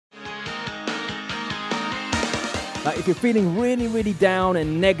Like if you're feeling really, really down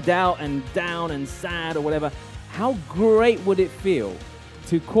and negged out and down and sad or whatever, how great would it feel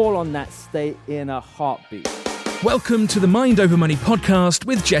to call on that state in a heartbeat? Welcome to the Mind Over Money podcast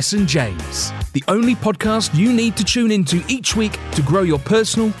with Jess and James, the only podcast you need to tune into each week to grow your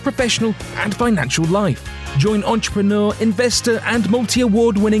personal, professional, and financial life. Join entrepreneur, investor, and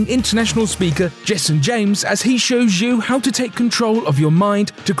multi-award-winning international speaker Jess and James as he shows you how to take control of your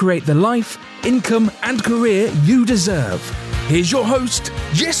mind to create the life, income, and career you deserve. Here's your host,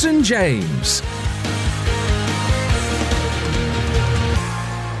 Jess and James.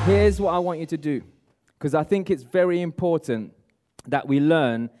 Here's what I want you to do, because I think it's very important that we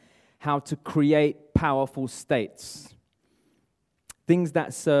learn how to create powerful states, things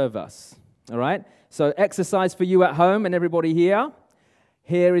that serve us, all right? So exercise for you at home and everybody here.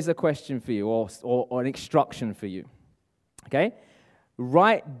 Here is a question for you or an instruction for you, okay?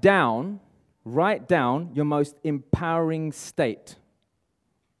 Write down your most empowering state.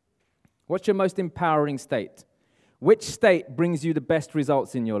 What's your most empowering state? Which state brings you the best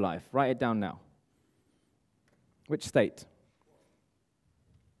results in your life? Write it down now. Which state?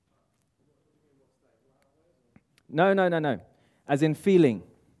 No. As in feeling.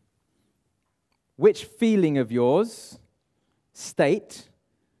 Which feeling of yours, state,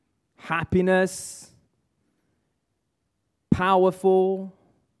 happiness, powerful,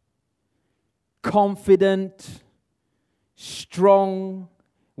 confident, strong,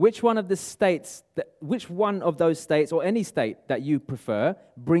 which one of those states or any state that you prefer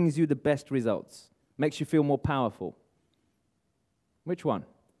brings you the best results, makes you feel more powerful? Which one?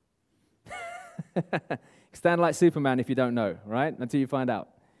 Stand like Superman if you don't know, right? Until you find out.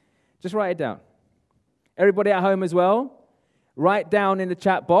 Just write it down. Everybody at home as well, write down in the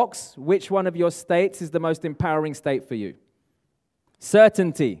chat box which one of your states is the most empowering state for you.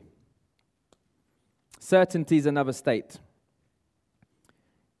 Certainty. Certainty is another state,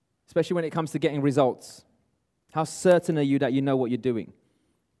 especially when it comes to getting results. How certain are you that you know what you're doing?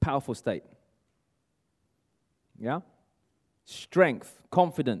 Powerful state. Yeah? Strength,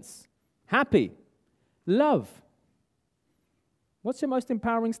 confidence, happy, love. What's your most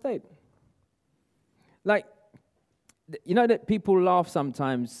empowering state? Like, you know that people laugh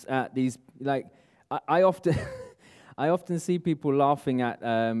sometimes at these, like, I often I often see people laughing at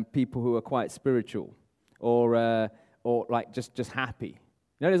people who are quite spiritual or like just happy.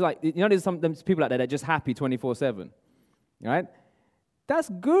 There's some people out there that are just happy 24/7, right? That's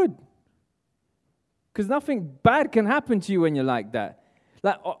good, because nothing bad can happen to you when you're like that.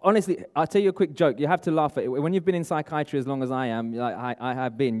 Like, honestly, I'll tell you a quick joke. You have to laugh at it. When you've been in psychiatry as long as I am, like I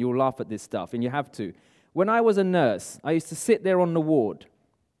have been, you'll laugh at this stuff, and you have to. When I was a nurse, I used to sit there on the ward,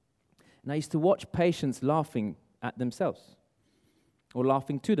 and I used to watch patients laughing at themselves or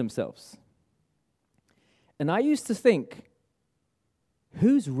laughing to themselves. And I used to think,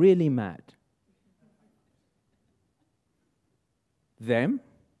 who's really mad? Them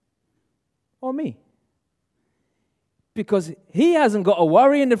or me? Because he hasn't got a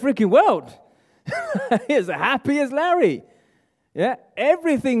worry in the freaking world. He's as happy as Larry. Yeah,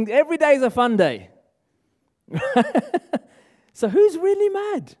 every day is a fun day. So who's really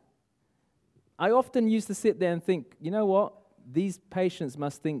mad? I often used to sit there and think, you know what? These patients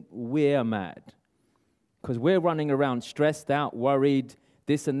must think we're mad, because we're running around stressed out, worried,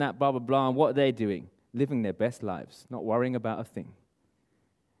 this and that, blah, blah, blah. And what are they doing? Living their best lives, not worrying about a thing.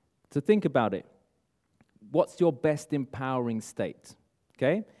 So think about it. What's your best empowering state?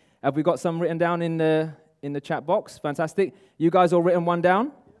 Okay? Have we got some written down in the chat box? Fantastic. You guys all written one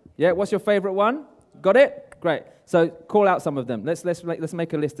down? Yeah, what's your favorite one? Got it? Great. So call out some of them. Let's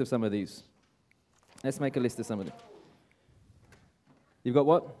make a list of some of these. Let's make a list of some of them. You've got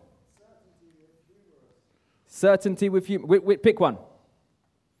what? Certainty with humor. Pick one.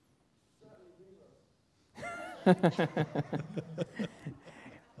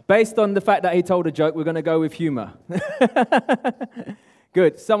 Based on the fact that he told a joke, we're going to go with humor.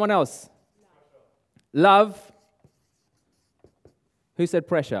 Good. Someone else. Love. Who said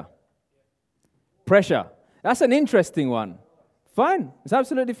pressure? Pressure. That's an interesting one. Fine. It's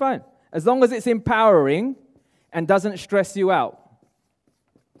absolutely fine. As long as it's empowering and doesn't stress you out.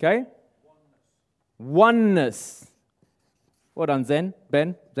 Okay? Oneness. Well done, Zen.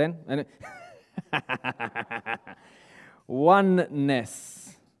 Ben? Zen?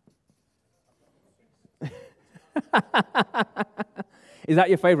 Oneness. Is that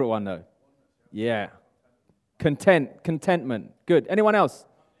your favorite one, though? Yeah. Contentment. Good. Anyone else?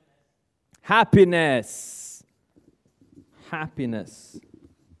 Happiness. Happiness.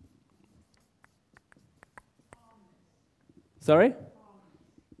 Sorry?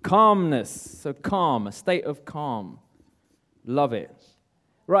 Calmness. So calm, a state of calm. Love it.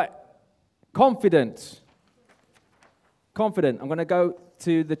 Right. Confident. Confident. I'm going to go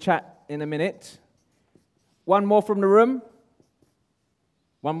to the chat in a minute. One more from the room.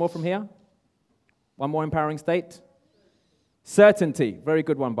 One more from here. One more empowering state. Certainty. Very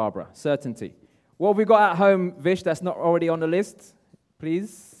good one, Barbara. Certainty. What have we got at home, Vish, that's not already on the list?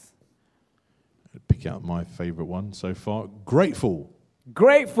 Please. Pick out my favorite one so far. Grateful.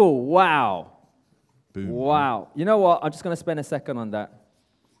 Grateful. Wow. Boom. Wow. You know what? I'm just going to spend a second on that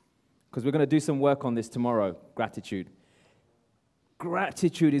because we're going to do some work on this tomorrow. Gratitude.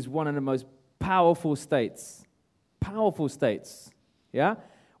 Gratitude is one of the most powerful states. Powerful states. Yeah?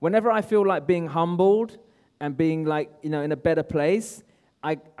 Whenever I feel like being humbled and being like, in a better place,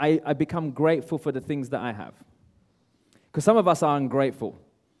 I become grateful for the things that I have. Because some of us are ungrateful.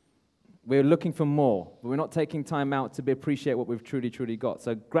 We're looking for more, but we're not taking time out to appreciate what we've truly, truly got.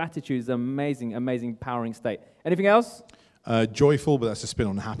 So gratitude is an amazing, amazing, powering state. Anything else? Joyful, but that's a spin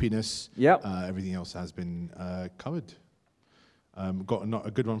on happiness. Yep. Everything else has been covered. Got a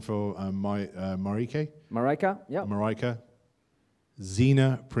good one for Marika. Marika? Yep. Marika.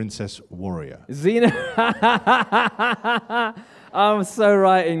 Xena, Princess Warrior. Xena. I'm so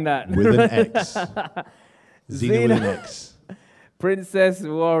writing that. With an X. Xena with an X. Princess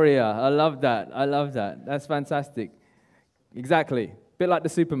Warrior. I love that. I love that. That's fantastic. Exactly. Bit like the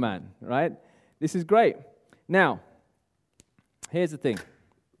Superman, right? This is great. Now, here's the thing.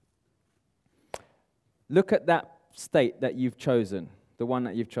 Look at that state that you've chosen, the one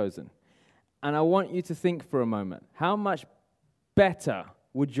that you've chosen. And I want you to think for a moment, how much better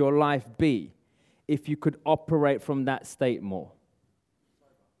would your life be if you could operate from that state more?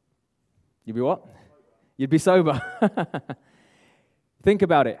 You'd be what? You'd be sober. Think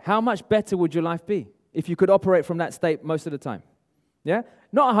about it. How much better would your life be if you could operate from that state most of the time? Yeah?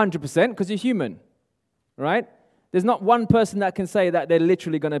 Not 100%, because you're human, right? There's not one person that can say that they're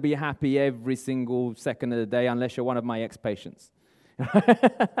literally going to be happy every single second of the day unless you're one of my ex-patients.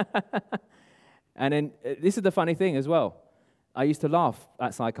 And then this is the funny thing as well. I used to laugh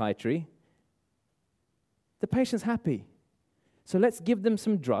at psychiatry. The patient's happy. So let's give them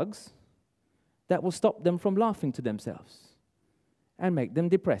some drugs that will stop them from laughing to themselves and make them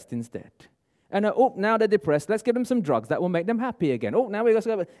depressed instead. And now they're depressed. Let's give them some drugs that will make them happy again. Now we got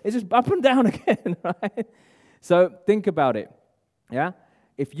to go. It's just up and down again, right? So think about it, yeah?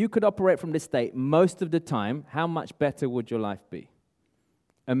 If you could operate from this state most of the time, how much better would your life be?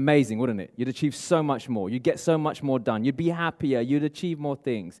 Amazing, wouldn't it? You'd achieve so much more. You'd get so much more done. You'd be happier. You'd achieve more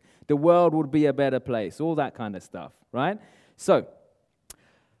things. The world would be a better place, all that kind of stuff, right? So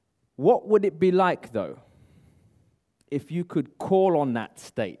what would it be like, though, if you could call on that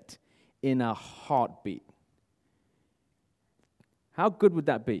state in a heartbeat? How good would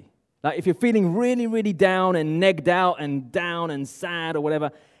that be? Like if you're feeling really, really down and negged out and down and sad or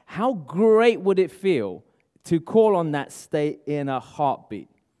whatever, how great would it feel to call on that state in a heartbeat?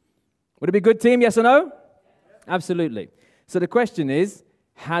 Would it be good, team? Yes or no? Absolutely. So the question is,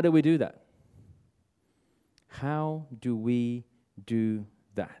 how do we do that? How do we do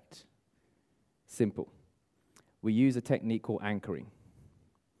that? Simple. We use a technique called anchoring.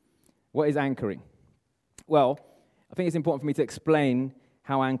 What is anchoring? Well, I think it's important for me to explain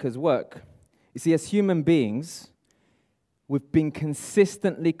how anchors work. You see, as human beings, we've been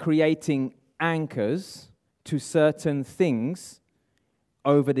consistently creating anchors to certain things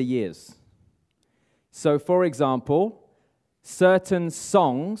over the years. So, for example, certain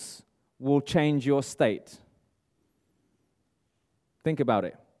songs will change your state. Think about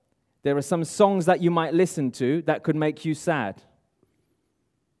it. There are some songs that you might listen to that could make you sad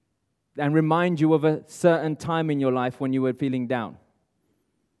and remind you of a certain time in your life when you were feeling down.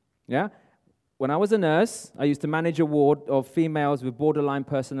 Yeah? When I was a nurse, I used to manage a ward of females with borderline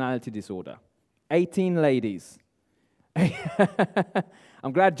personality disorder. 18 ladies.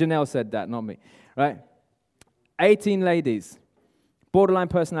 I'm glad Janelle said that, not me. Right? 18 ladies. Borderline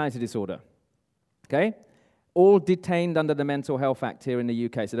personality disorder. Okay? All detained under the Mental Health Act here in the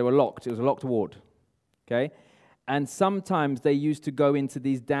UK. So they were locked. It was a locked ward. Okay? And sometimes they used to go into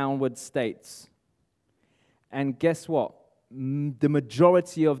these downward states. And guess what? The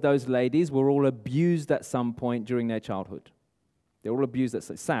majority of those ladies were all abused at some point during their childhood. They were all abused.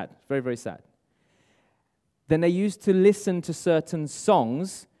 That's sad. Very, very sad. Then they used to listen to certain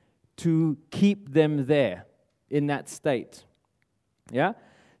songs to keep them there in that state. Yeah?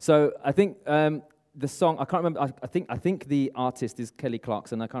 So I think the song, I can't remember, I think the artist is Kelly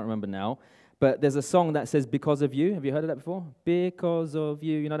Clarkson, I can't remember now, but there's a song that says, Because of You. Have you heard of that before? Because of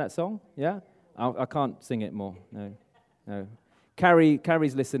You. You know that song? Yeah? I can't sing it more. No.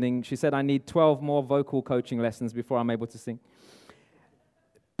 Carrie's listening. She said, I need 12 more vocal coaching lessons before I'm able to sing.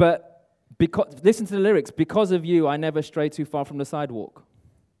 But listen to the lyrics. Because of you, I never stray too far from the sidewalk.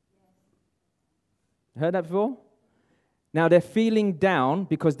 Heard that before? Now they're feeling down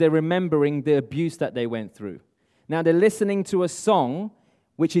because they're remembering the abuse that they went through. Now they're listening to a song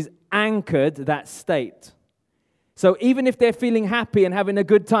which is anchored that state. So even if they're feeling happy and having a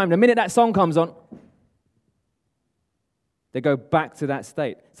good time, the minute that song comes on, they go back to that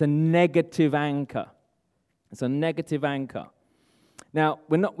state. It's a negative anchor. It's a negative anchor. Now,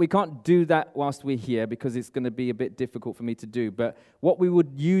 we can't do that whilst we're here because it's going to be a bit difficult for me to do. But what we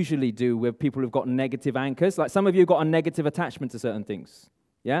would usually do with people who've got negative anchors, like some of you have got a negative attachment to certain things.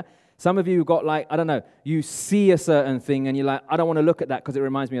 Yeah? Some of you have got like, I don't know, you see a certain thing and you're like, I don't want to look at that because it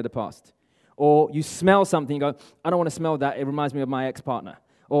reminds me of the past. Or you smell something, you go, I don't want to smell that, it reminds me of my ex-partner.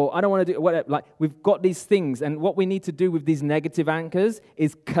 Or I don't want to do whatever. Like, we've got these things, and what we need to do with these negative anchors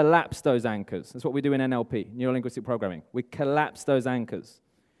is collapse those anchors. That's what we do in NLP, Neuro-Linguistic Programming. We collapse those anchors.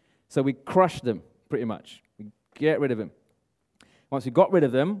 So we crush them, pretty much. We get rid of them. Once we've got rid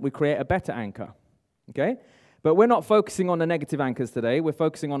of them, we create a better anchor. Okay? But we're not focusing on the negative anchors today. We're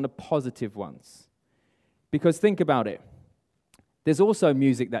focusing on the positive ones. Because think about it. There's also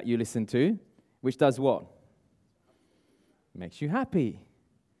music that you listen to, which does what? Makes you happy.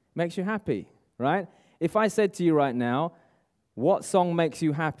 Makes you happy, right? If I said to you right now, what song makes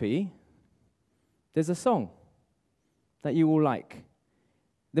you happy? There's a song that you will like.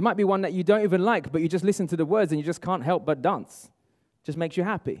 There might be one that you don't even like, but you just listen to the words and you just can't help but dance. Just makes you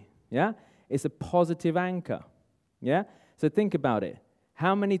happy, yeah? It's a positive anchor, yeah? So think about it.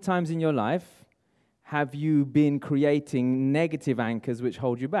 How many times in your life have you been creating negative anchors which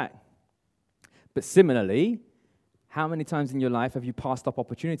hold you back? But similarly, how many times in your life have you passed up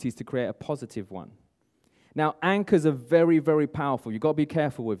opportunities to create a positive one? Now, anchors are very, very powerful. You've got to be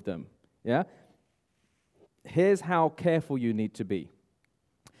careful with them, yeah? Here's how careful you need to be.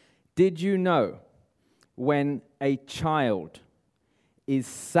 Did you know when a child is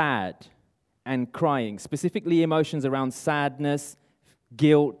sad and crying, specifically emotions around sadness,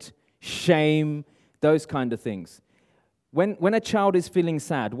 guilt, shame, those kind of things, when a child is feeling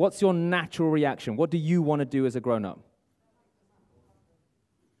sad, what's your natural reaction? What do you want to do as a grown-up?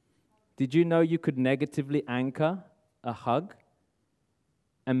 Did you know you could negatively anchor a hug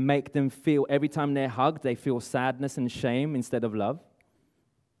and make them feel, every time they're hugged, they feel sadness and shame instead of love?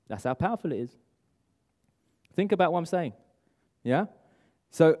 That's how powerful it is. Think about what I'm saying, yeah?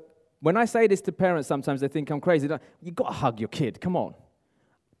 So when I say this to parents, sometimes they think I'm crazy. You've got to hug your kid, come on.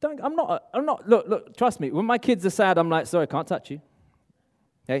 I'm not, look, trust me, when my kids are sad, I'm like, sorry, I can't touch you.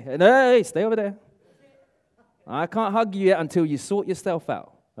 Hey, stay over there. I can't hug you yet until you sort yourself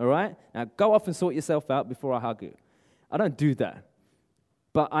out, all right? Now, go off and sort yourself out before I hug you. I don't do that.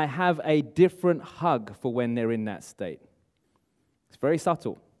 But I have a different hug for when they're in that state. It's very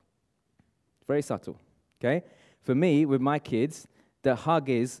subtle. It's very subtle, okay? For me, with my kids, the hug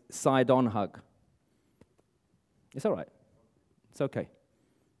is side-on hug. It's all right. It's okay.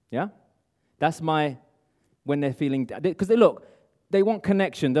 Yeah? That's when they're feeling, because they want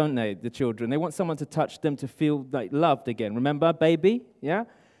connection, don't they, the children? They want someone to touch them to feel like loved again. Remember, baby? Yeah?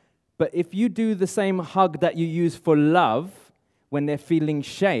 But if you do the same hug that you use for love when they're feeling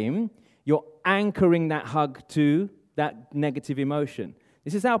shame, you're anchoring that hug to that negative emotion.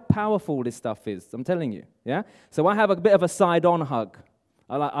 This is how powerful this stuff is, I'm telling you. Yeah? So I have a bit of a side-on hug.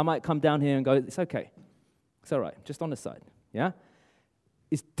 I might come down here and go, it's okay. It's all right, just on the side. Yeah?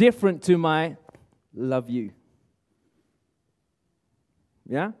 It's different to my love you.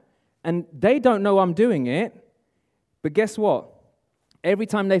 Yeah? And they don't know I'm doing it, but guess what? Every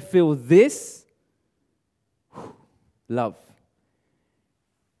time they feel this, love.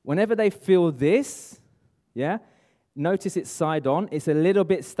 Whenever they feel this, yeah, notice it's side on, it's a little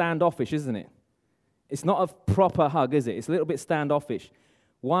bit standoffish, isn't it? It's not a proper hug, is it? It's a little bit standoffish.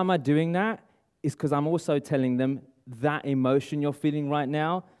 Why am I doing that? It's because I'm also telling them that emotion you're feeling right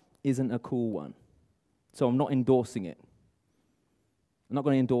now isn't a cool one. So I'm not endorsing it. I'm not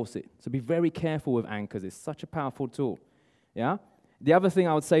going to endorse it. So be very careful with anchors. It's such a powerful tool. Yeah? The other thing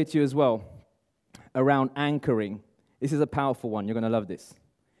I would say to you as well around anchoring, this is a powerful one. You're going to love this.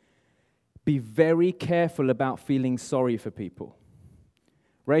 Be very careful about feeling sorry for people.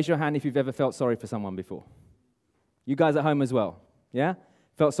 Raise your hand if you've ever felt sorry for someone before. You guys at home as well. Yeah?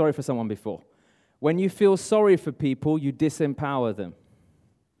 Felt sorry for someone before. When you feel sorry for people, you disempower them.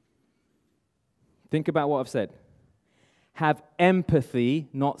 Think about what I've said. Have empathy,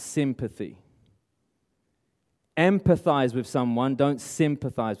 not sympathy. Empathize with someone, don't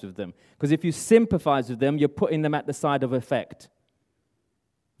sympathize with them. Because if you sympathize with them, you're putting them at the side of effect.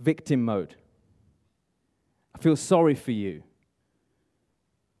 victim mode. I feel sorry for you.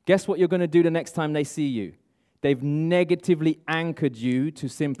 Guess what you're going to do the next time they see you? They've negatively anchored you to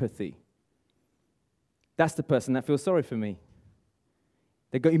sympathy. That's the person that feels sorry for me.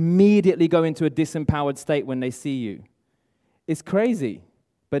 They immediately go into a disempowered state when they see you. It's crazy,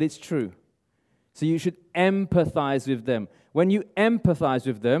 but it's true. So you should empathize with them. When you empathize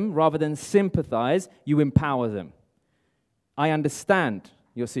with them, rather than sympathize, you empower them. I understand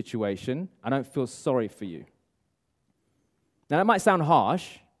your situation. I don't feel sorry for you. Now, that might sound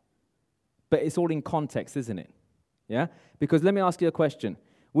harsh, but it's all in context, isn't it? Yeah? Because let me ask you a question.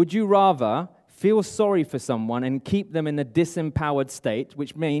 Would you rather feel sorry for someone and keep them in a disempowered state,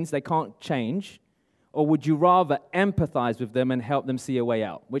 which means they can't change, or would you rather empathize with them and help them see a way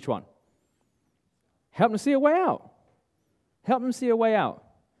out? Which one? Help them see a way out. Help them see a way out.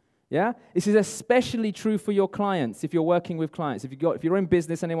 Yeah? This is especially true for your clients if you're working with clients. If you're in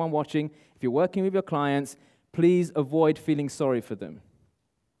business, anyone watching, if you're working with your clients, please avoid feeling sorry for them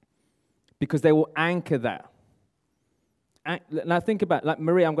because they will anchor that. Now think about, like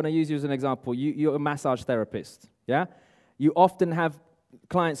Maria, I'm going to use you as an example. You're a massage therapist, yeah? You often have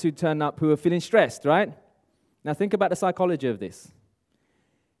clients who turn up who are feeling stressed, right? Now think about the psychology of this.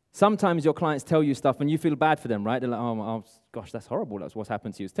 Sometimes your clients tell you stuff and you feel bad for them, right? They're like, oh gosh, that's horrible. That's what's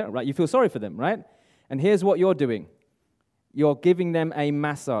happened to you. It's terrible, right? You feel sorry for them, right? And here's what you're doing. You're giving them a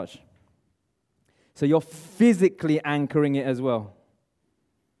massage. So you're physically anchoring it as well.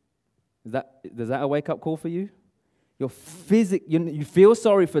 Does that a wake-up call for you? You feel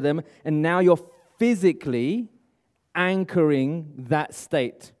sorry for them, and now you're physically anchoring that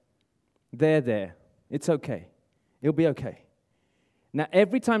state. They're there. It's okay. It'll be okay. Now,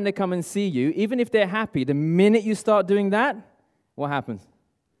 every time they come and see you, even if they're happy, the minute you start doing that, what happens?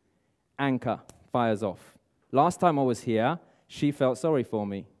 Anchor fires off. Last time I was here, she felt sorry for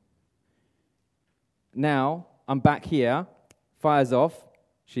me. Now, I'm back here, fires off,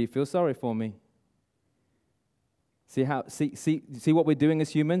 she feels sorry for me. See what we're doing as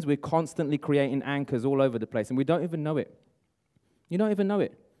humans? We're constantly creating anchors all over the place, and we don't even know it. You don't even know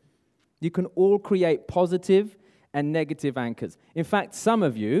it. You can all create positive and negative anchors. In fact, some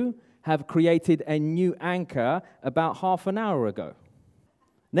of you have created a new anchor about half an hour ago.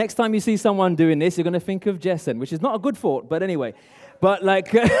 Next time you see someone doing this, you're going to think of Jessen, which is not a good thought, but anyway. But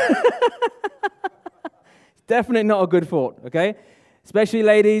like, definitely not a good thought, okay? Especially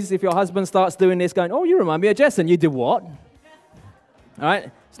ladies, if your husband starts doing this, going, oh, you remind me of Jessen. You did what? All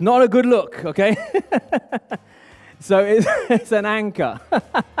right? It's not a good look, okay? So it's an anchor.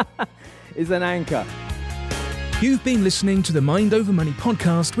 It's an anchor. You've been listening to the Mind Over Money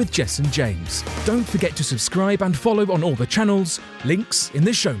podcast with Jessen James. Don't forget to subscribe and follow on all the channels, links in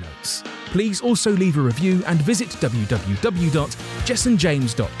the show notes. Please also leave a review and visit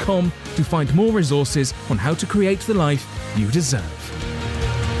www.jessenjames.com to find more resources on how to create the life you deserve.